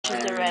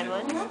is the red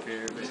one,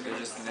 inferior, basically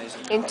just the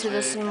nasal into the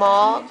passage.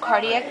 small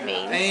cardiac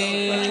veins,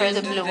 which are the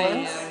And blue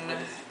ones, then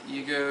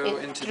you go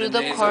into through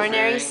the the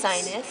coronary nasopharynx.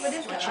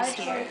 sinus, which is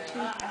here,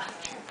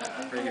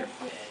 Right here.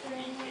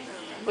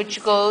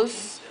 which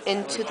goes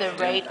into the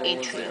right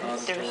And follows atrium the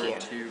through auditory here.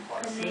 tube.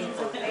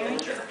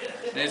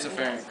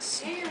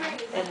 Nasopharynx.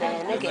 And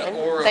then again,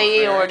 the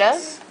the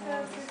aorta,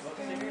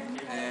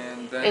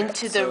 and then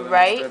into the so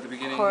right start at the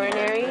beginning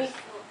coronary here,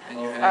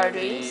 and you have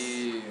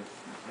arteries,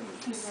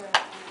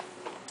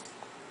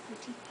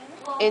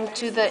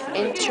 into the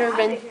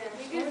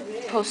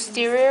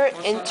posterior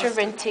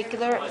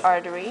interventricular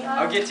artery,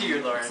 I'll get to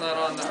you, Lauren. It's not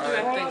on the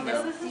right thing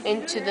though.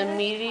 into the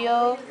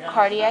medial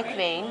cardiac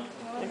vein,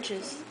 which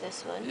is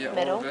this one, Yeah,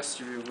 middle oral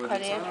vestibule,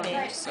 but it's cardiac on.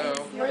 vein. So,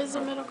 Where is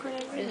the middle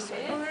cardiac vein? This one.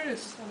 oh, there it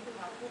is.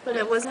 But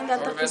it wasn't that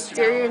the Oral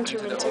posterior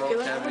vestibule into the oral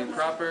interventricular? cavity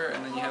proper,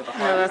 and then you have the No,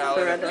 hard that's the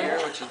palate red up one. here,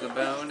 which is the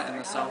bone, and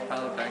the soft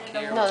palate back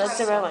here, No, which that's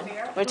the is red one.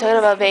 We're talking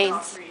about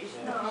veins.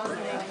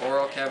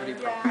 oral cavity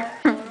proper.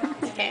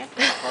 Okay.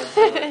 Hard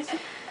palate,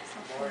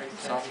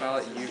 soft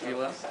palate,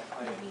 uvula.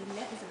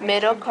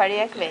 Middle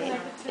cardiac vein,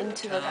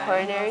 into the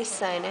coronary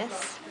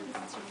sinus,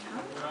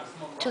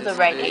 to the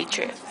right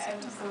atrium.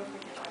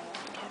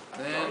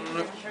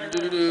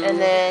 And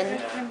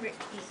then,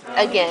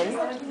 again,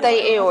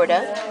 the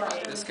aorta,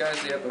 This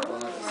guy's the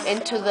epiglottis.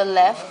 into the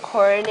left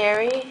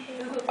coronary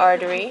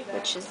artery,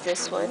 which is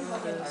this one,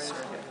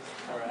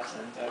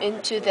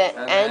 into the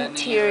And then you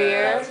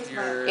anterior have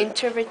your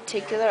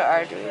interventricular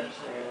artery,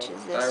 which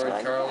is this thyroid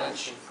one,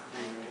 cartilage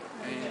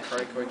and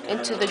cricoid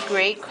into the canal.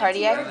 great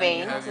cardiac And then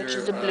you vein, have which your,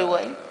 is the blue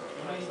one,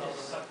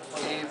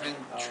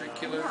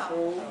 aventricular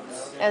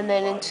folds. and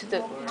then into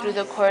the through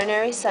the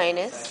coronary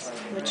sinus,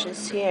 which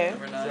is here,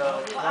 Number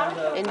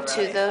 9.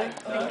 into the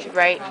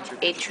right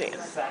atrium.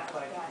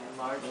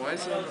 Why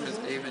is it known as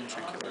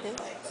aventricular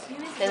folds?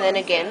 And then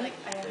again,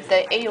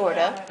 the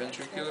aorta,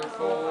 Ventricular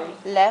fold.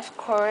 left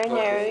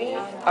coronary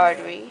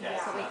artery.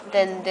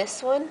 Then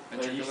this one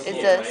Ventricular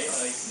is the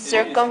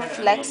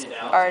circumflex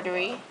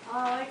artery,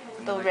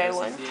 the red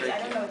one,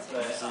 trachea.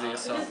 This is the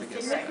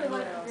esophagus.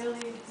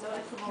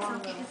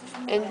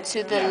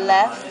 into the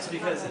left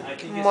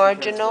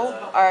marginal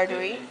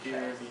artery,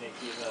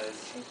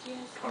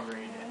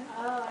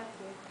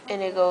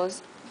 and it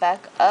goes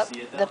back up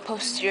the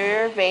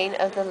posterior vein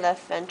of the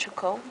left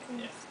ventricle,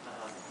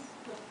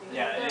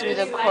 through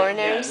the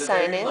coronary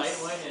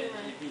sinus,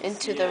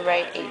 into the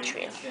right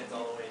atrium.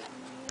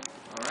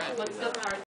 Alright.